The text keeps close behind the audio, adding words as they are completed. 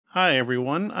Hi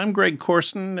everyone, I'm Greg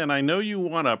Corson, and I know you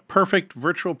want a perfect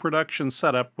virtual production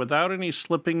setup without any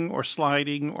slipping or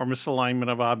sliding or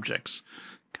misalignment of objects,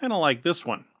 kind of like this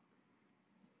one.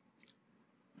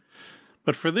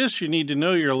 But for this you need to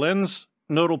know your lens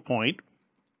nodal point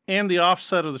and the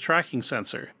offset of the tracking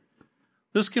sensor.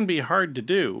 This can be hard to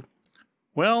do.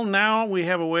 Well, now we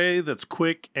have a way that's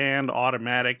quick and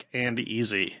automatic and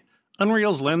easy.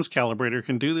 Unreal's Lens Calibrator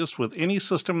can do this with any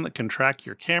system that can track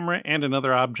your camera and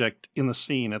another object in the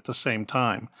scene at the same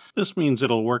time. This means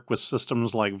it'll work with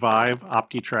systems like VIVE,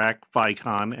 RETracker,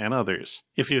 Vicon, and others.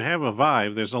 If you have a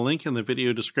VIVE, there's a link in the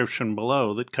video description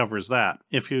below that covers that.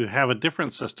 If you have a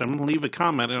different system, leave a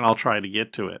comment and I'll try to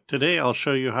get to it. Today I'll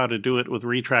show you how to do it with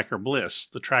RETracker Bliss,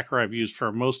 the tracker I've used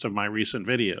for most of my recent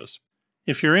videos.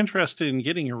 If you're interested in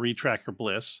getting a RETracker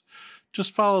Bliss,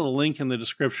 just follow the link in the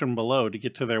description below to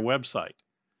get to their website.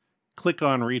 Click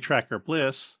on RETracker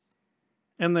Bliss,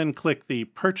 and then click the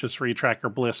Purchase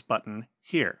RETracker Bliss button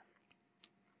here.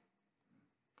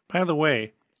 By the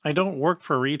way, I don't work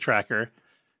for RETracker,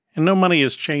 and no money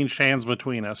has changed hands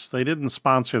between us. They didn't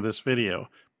sponsor this video,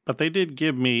 but they did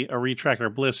give me a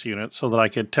RETracker Bliss unit so that I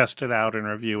could test it out and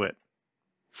review it.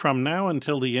 From now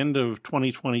until the end of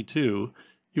 2022,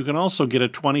 you can also get a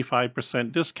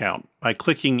 25% discount by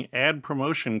clicking Add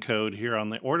Promotion Code here on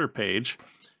the order page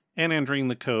and entering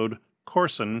the code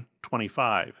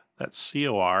CORSON25. That's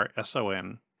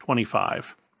C-O-R-S-O-N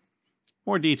 25.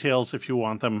 More details, if you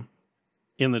want them,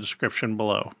 in the description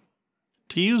below.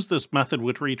 To use this method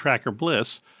with RETracker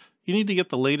Bliss, you need to get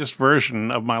the latest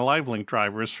version of my Live Link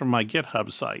drivers from my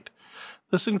GitHub site.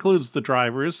 This includes the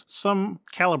drivers, some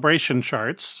calibration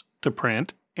charts to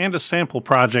print, and a sample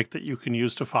project that you can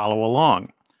use to follow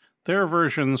along. There are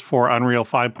versions for Unreal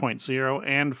 5.0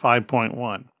 and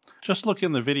 5.1. Just look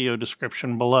in the video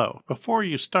description below. Before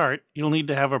you start, you'll need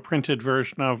to have a printed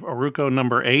version of Aruco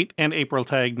number 8 and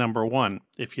AprilTag number 1,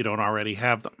 if you don't already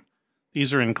have them.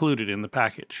 These are included in the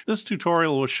package. This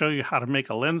tutorial will show you how to make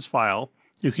a lens file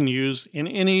you can use in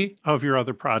any of your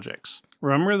other projects.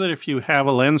 Remember that if you have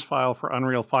a lens file for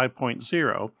Unreal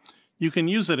 5.0, you can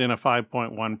use it in a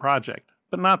 5.1 project,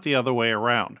 but not the other way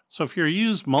around. So if you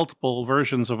use multiple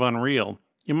versions of Unreal,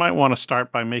 you might want to start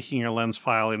by making your lens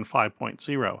file in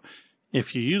 5.0.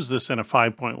 If you use this in a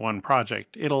 5.1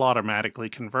 project, it'll automatically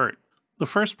convert. The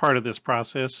first part of this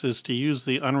process is to use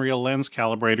the Unreal Lens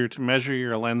Calibrator to measure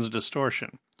your lens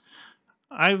distortion.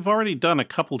 I've already done a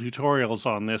couple tutorials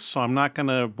on this, so I'm not going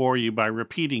to bore you by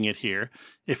repeating it here.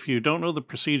 If you don't know the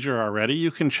procedure already, you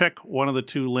can check one of the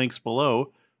two links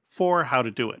below for how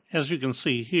to do it. As you can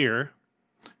see here,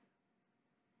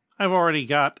 I've already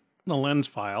got the lens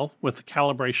file with the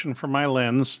calibration for my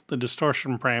lens, the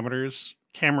distortion parameters,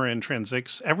 camera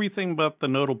intrinsics, everything but the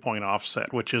nodal point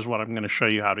offset, which is what I'm going to show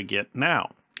you how to get now.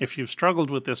 If you've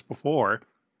struggled with this before,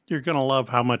 you're going to love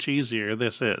how much easier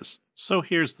this is. So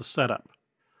here's the setup.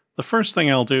 The first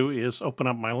thing I'll do is open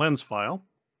up my lens file,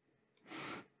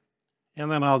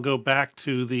 and then I'll go back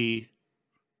to the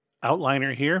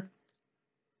outliner here,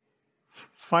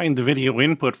 find the video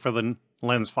input for the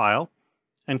lens file,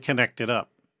 and connect it up.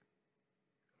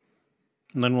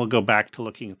 And then we'll go back to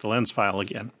looking at the lens file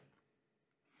again.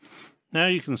 Now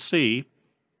you can see,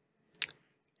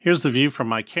 here's the view from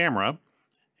my camera,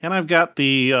 and I've got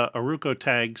the Aruco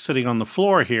tag sitting on the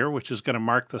floor here, which is going to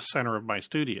mark the center of my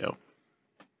studio.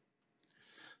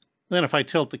 Then if I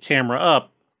tilt the camera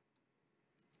up,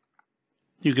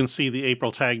 you can see the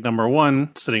AprilTag number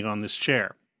 1 sitting on this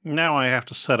chair. Now I have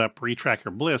to set up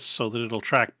RETracker Bliss so that it'll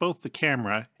track both the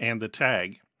camera and the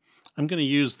tag. I'm going to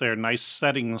use their nice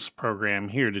settings program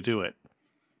here to do it.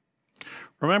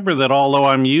 Remember that although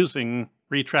I'm using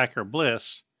RETracker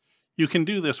Bliss, you can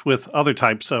do this with other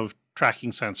types of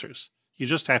tracking sensors. You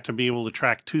just have to be able to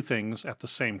track two things at the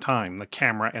same time, the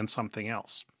camera and something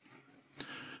else.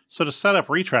 So to set up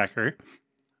RETracker,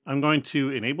 I'm going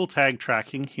to enable tag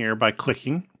tracking here by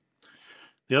clicking.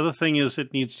 The other thing is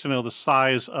it needs to know the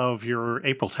size of your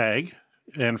AprilTag,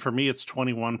 and for me it's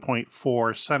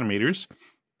 21.4 centimeters.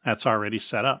 That's already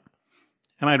set up.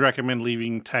 And I'd recommend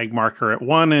leaving tag marker at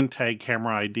 1 and tag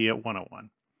camera ID at 101.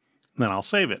 Then I'll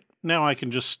save it. Now I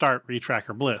can just start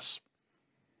RETracker Bliss.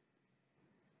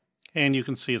 And you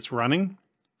can see it's running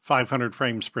 500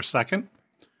 frames per second.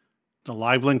 The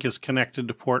Live Link is connected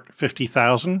to port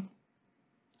 50,000,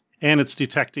 and it's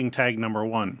detecting tag number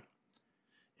 1.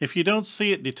 If you don't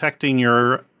see it detecting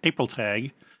your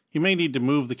AprilTag, you may need to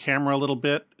move the camera a little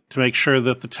bit to make sure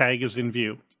that the tag is in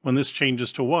view. When this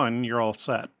changes to 1, you're all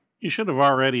set. You should have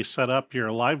already set up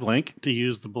your Live Link to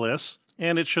use the Bliss,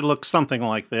 and it should look something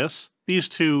like this. These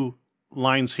two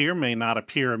lines here may not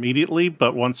appear immediately,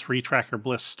 but once RETracker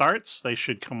Bliss starts, they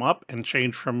should come up and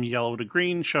change from yellow to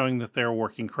green, showing that they're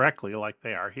working correctly like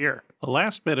they are here. The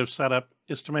last bit of setup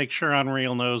is to make sure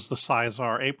Unreal knows the size of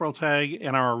our AprilTag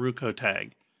and our Aruco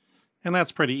tag, and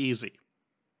that's pretty easy.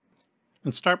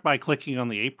 And start by clicking on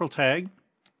the AprilTag,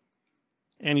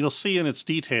 and you'll see in its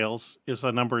details is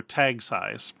a number tag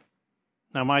size.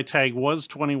 Now my tag was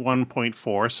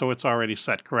 21.4, so it's already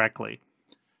set correctly.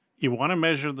 You want to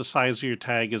measure the size of your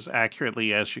tag as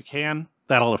accurately as you can.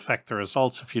 That'll affect the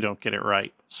results if you don't get it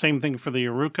right. Same thing for the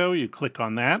Aruco. You click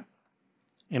on that.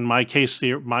 In my case,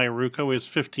 my Aruco is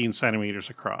 15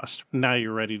 centimeters across. Now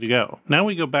you're ready to go. Now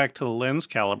we go back to the Lens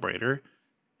Calibrator,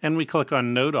 and we click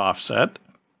on Nodal Offset.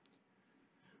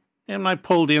 And I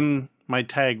pulled in my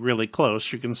tag really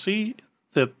close. You can see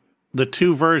that the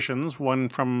two versions, one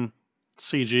from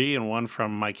CG and one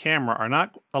from my camera, are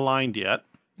not aligned yet.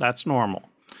 That's normal.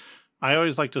 I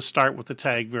always like to start with the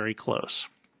tag very close.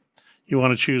 You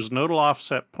want to choose Nodal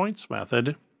Offset Points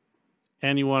method,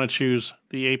 and you want to choose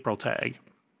the AprilTag.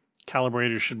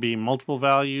 Calibrator should be multiple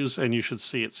values, and you should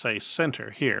see it say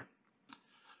center here.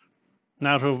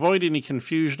 Now, to avoid any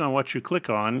confusion on what you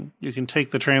click on, you can take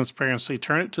the transparency,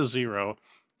 turn it to 0,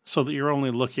 so that you're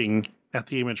only looking at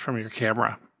the image from your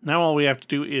camera. Now all we have to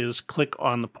do is click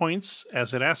on the points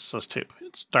as it asks us to.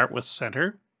 Start with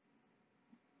center,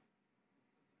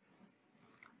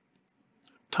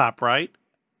 top right,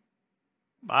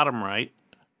 bottom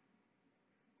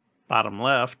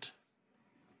left,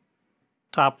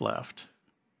 top left.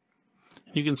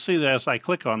 You can see that as I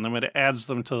click on them, it adds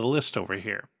them to the list over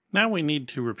here. Now we need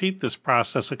to repeat this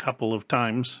process a couple of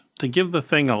times to give the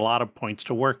thing a lot of points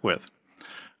to work with.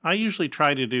 I usually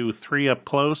try to do 3 up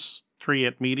close, 3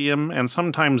 at medium, and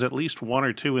sometimes at least 1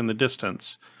 or 2 in the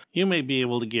distance. You may be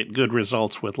able to get good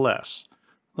results with less.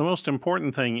 The most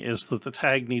important thing is that the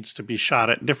tag needs to be shot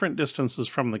at different distances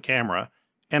from the camera,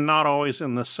 and not always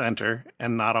in the center,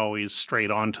 and not always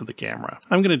straight onto the camera.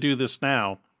 I'm going to do this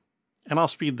now, and I'll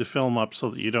speed the film up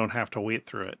so that you don't have to wait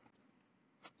through it.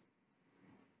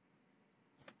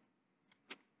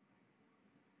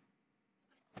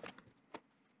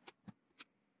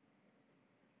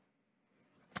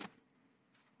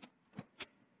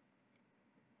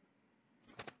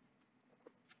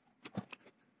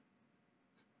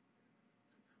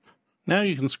 Now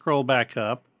you can scroll back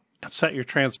up and set your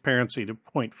transparency to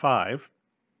 0.5.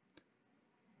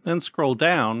 Then scroll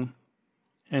down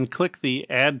and click the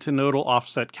Add to Nodal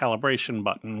Offset Calibration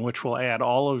button, which will add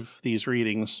all of these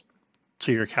readings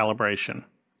to your calibration.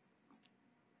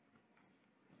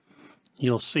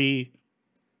 You'll see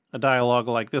a dialog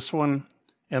like this one,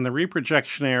 and the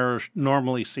reprojection error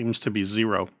normally seems to be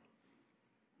 0.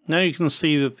 Now you can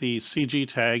see that the CG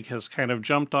tag has kind of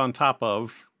jumped on top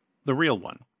of the real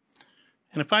one.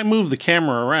 And if I move the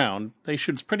camera around, they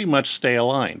should pretty much stay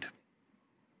aligned.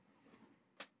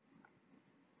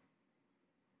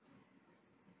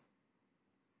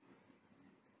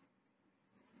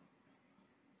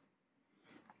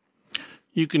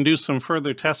 You can do some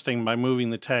further testing by moving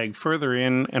the tag further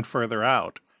in and further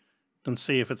out and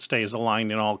see if it stays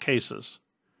aligned in all cases.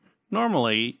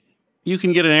 Normally, you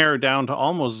can get an error down to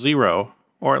almost 0,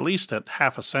 or at least at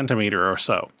half a centimeter or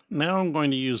so. Now I'm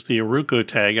going to use the Aruco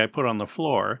tag I put on the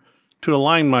floor to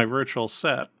align my virtual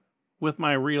set with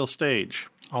my real stage.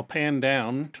 I'll pan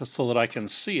down so that I can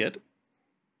see it.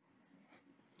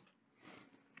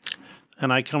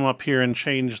 And I come up here and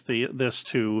change this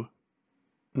to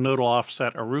Nodal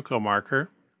Offset Aruco marker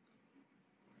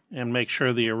and make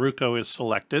sure the Aruco is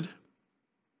selected.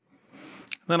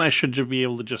 Then I should be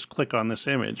able to just click on this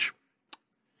image.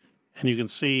 And you can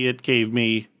see it gave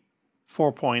me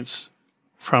 4 points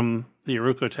from the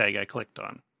Aruco tag I clicked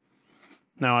on.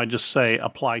 Now I just say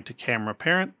Apply to Camera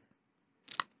Parent,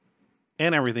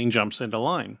 and everything jumps into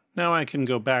line. Now I can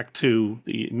go back to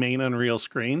the main Unreal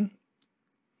screen,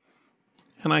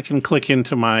 and I can click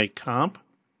into my comp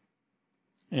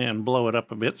and blow it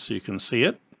up a bit so you can see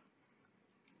it.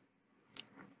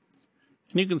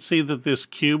 And you can see that this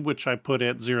cube, which I put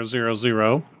at 0, 0,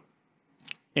 0,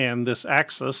 and this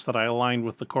axis that I aligned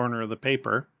with the corner of the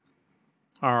paper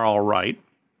are all right.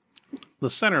 The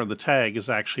center of the tag is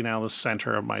actually now the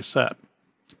center of my set.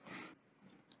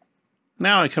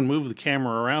 Now I can move the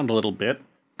camera around a little bit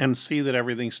and see that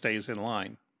everything stays in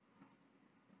line.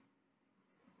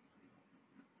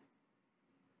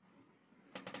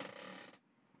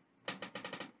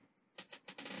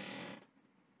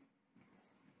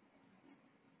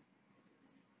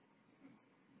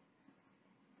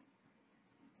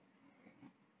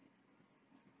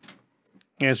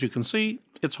 As you can see,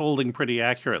 it's holding pretty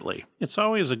accurately. It's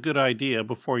always a good idea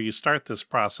before you start this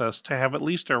process to have at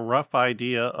least a rough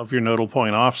idea of your nodal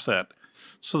point offset,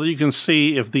 so that you can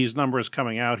see if these numbers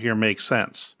coming out here make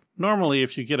sense. Normally,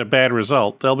 if you get a bad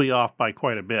result, they'll be off by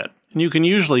quite a bit. And you can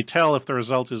usually tell if the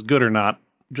result is good or not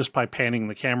just by panning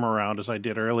the camera around as I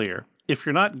did earlier. If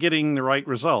you're not getting the right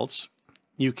results,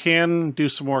 you can do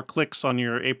some more clicks on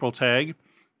your AprilTag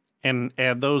and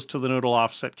add those to the nodal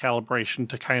offset calibration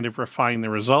to kind of refine the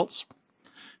results.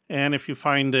 And if you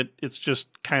find that it's just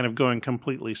kind of going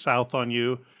completely south on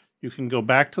you, you can go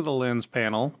back to the lens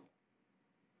panel,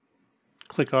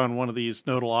 click on one of these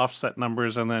nodal offset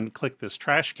numbers, and then click this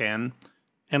trash can,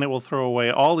 and it will throw away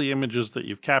all the images that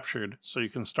you've captured so you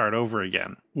can start over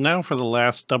again. Now for the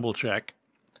last double check.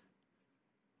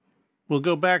 We'll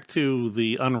go back to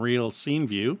the Unreal scene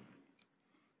view,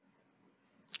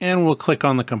 and we'll click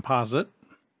on the composite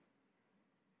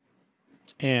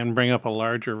and bring up a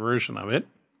larger version of it,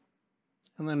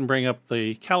 and then bring up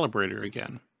the calibrator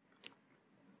again.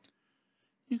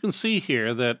 You can see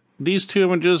here that these two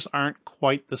images aren't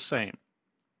quite the same.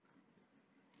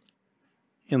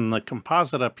 In the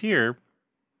composite up here,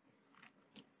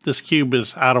 this cube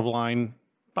is out of line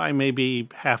by maybe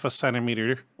 ½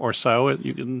 centimeter or so.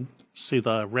 You can see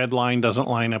the red line doesn't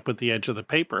line up with the edge of the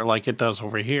paper like it does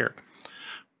over here.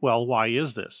 Well, why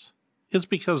is this? It's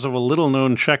because of a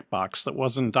little-known checkbox that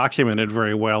wasn't documented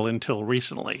very well until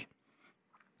recently.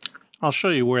 I'll show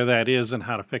you where that is and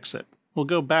how to fix it. We'll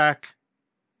go back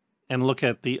and look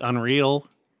at the Unreal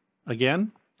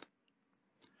again.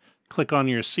 Click on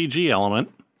your CG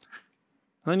element.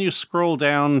 Then you scroll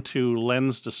down to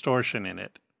Lens Distortion in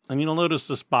it. And you'll notice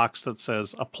this box that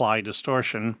says Apply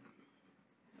Distortion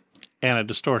and a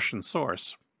distortion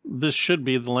source. This should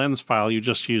be the lens file you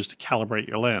just used to calibrate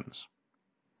your lens.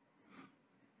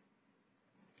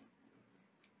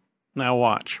 Now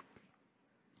watch.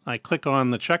 I click on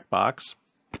the checkbox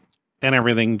and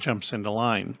everything jumps into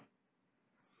line.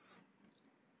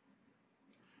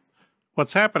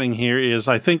 What's happening here is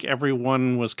I think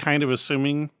everyone was kind of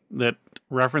assuming that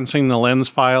referencing the lens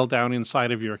file down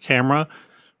inside of your camera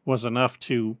was enough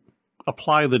to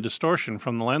apply the distortion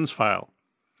from the lens file.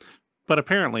 But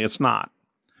apparently it's not.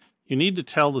 You need to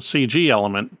tell the CG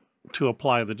element to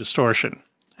apply the distortion,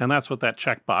 and that's what that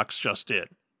checkbox just did.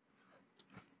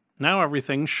 Now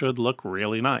everything should look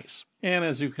really nice. And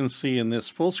as you can see in this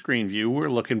full screen view, we're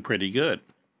looking pretty good.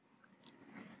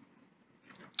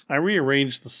 I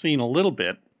rearranged the scene a little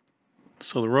bit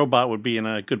so the robot would be in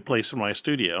a good place in my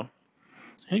studio.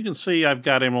 And you can see I've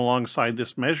got him alongside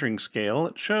this measuring scale.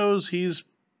 It shows he's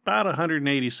about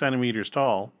 180 centimeters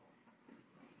tall.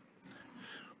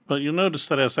 But you'll notice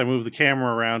that as I move the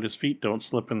camera around, his feet don't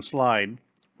slip and slide,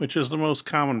 which is the most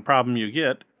common problem you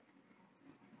get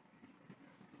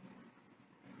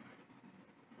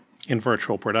in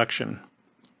virtual production.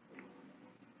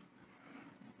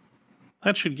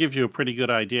 That should give you a pretty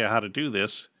good idea how to do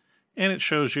this, and it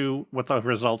shows you what the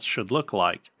results should look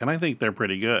like, and I think they're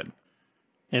pretty good.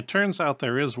 It turns out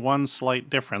there is one slight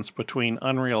difference between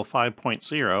Unreal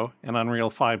 5.0 and Unreal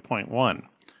 5.1.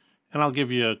 And I'll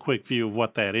give you a quick view of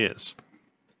what that is.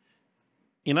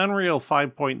 In Unreal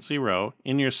 5.0,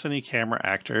 in your Cine Camera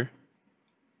Actor,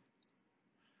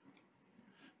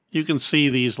 you can see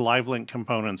these Live Link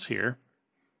components here.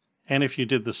 And if you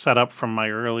did the setup from my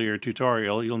earlier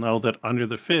tutorial, you'll know that under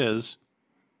the fizz,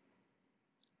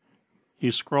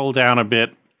 you scroll down a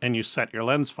bit and you set your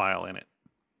lens file in it.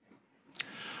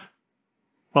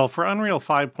 Well, for Unreal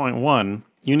 5.1,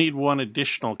 you need one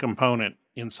additional component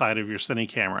inside of your Cine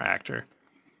Camera Actor,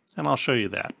 and I'll show you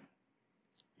that.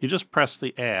 You just press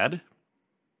the Add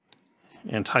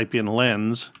and type in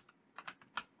Lens,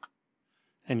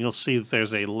 and you'll see that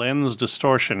there's a Lens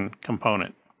Distortion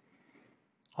component.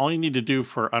 All you need to do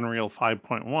for Unreal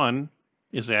 5.1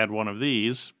 is add one of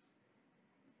these,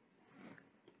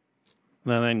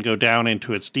 then go down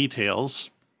into its details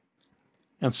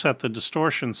and set the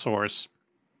distortion source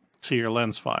to your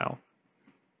lens file.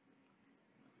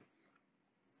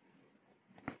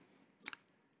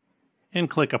 And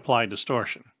click Apply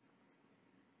Distortion.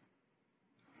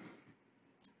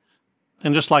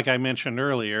 And just like I mentioned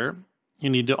earlier, you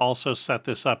need to also set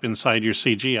this up inside your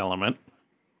CG element.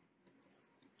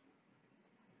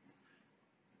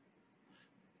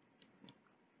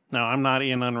 Now, I'm not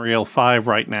in Unreal 5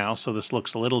 right now, so this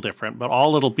looks a little different, but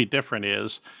all it'll be different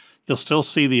is you'll still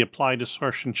see the Apply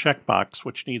Distortion checkbox,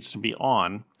 which needs to be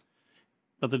on,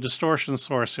 but the distortion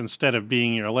source, instead of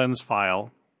being your lens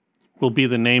file, will be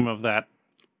the name of that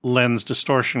lens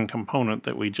distortion component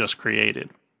that we just created.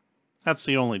 That's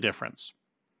the only difference.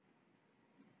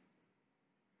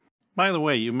 By the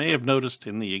way, you may have noticed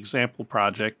in the example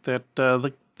project that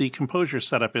the Composure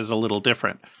setup is a little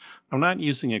different. I'm not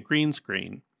using a green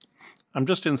screen. I'm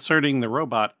just inserting the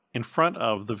robot in front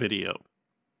of the video.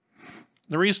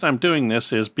 The reason I'm doing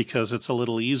this is because it's a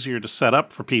little easier to set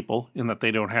up for people in that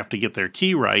they don't have to get their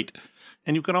key right,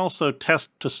 and you can also test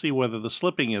to see whether the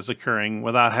slipping is occurring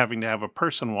without having to have a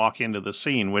person walk into the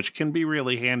scene, which can be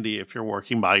really handy if you're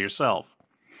working by yourself.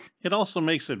 It also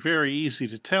makes it very easy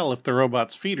to tell if the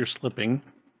robot's feet are slipping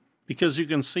because you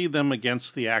can see them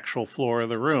against the actual floor of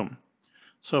the room.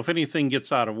 So if anything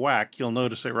gets out of whack, you'll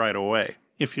notice it right away.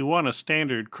 If you want a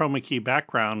standard chroma key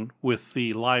background with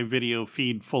the live video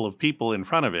feed full of people in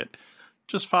front of it,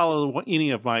 just follow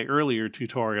any of my earlier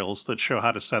tutorials that show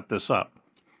how to set this up.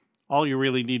 All you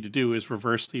really need to do is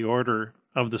reverse the order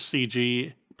of the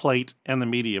CG plate and the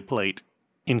media plate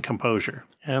in Composure.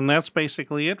 And that's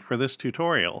basically it for this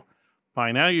tutorial.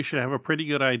 By now you should have a pretty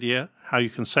good idea how you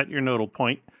can set your nodal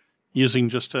point using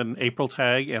just an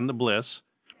AprilTag and the Bliss.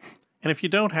 And if you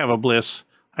don't have a Bliss,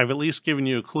 I've at least given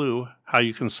you a clue how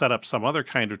you can set up some other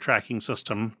kind of tracking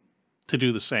system to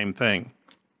do the same thing.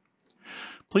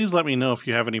 Please let me know if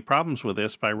you have any problems with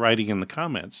this by writing in the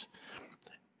comments.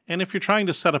 And if you're trying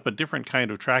to set up a different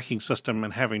kind of tracking system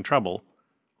and having trouble,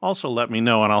 also let me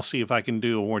know and I'll see if I can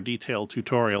do a more detailed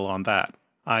tutorial on that.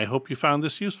 I hope you found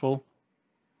this useful.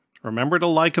 Remember to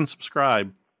like and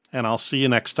subscribe, and I'll see you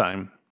next time.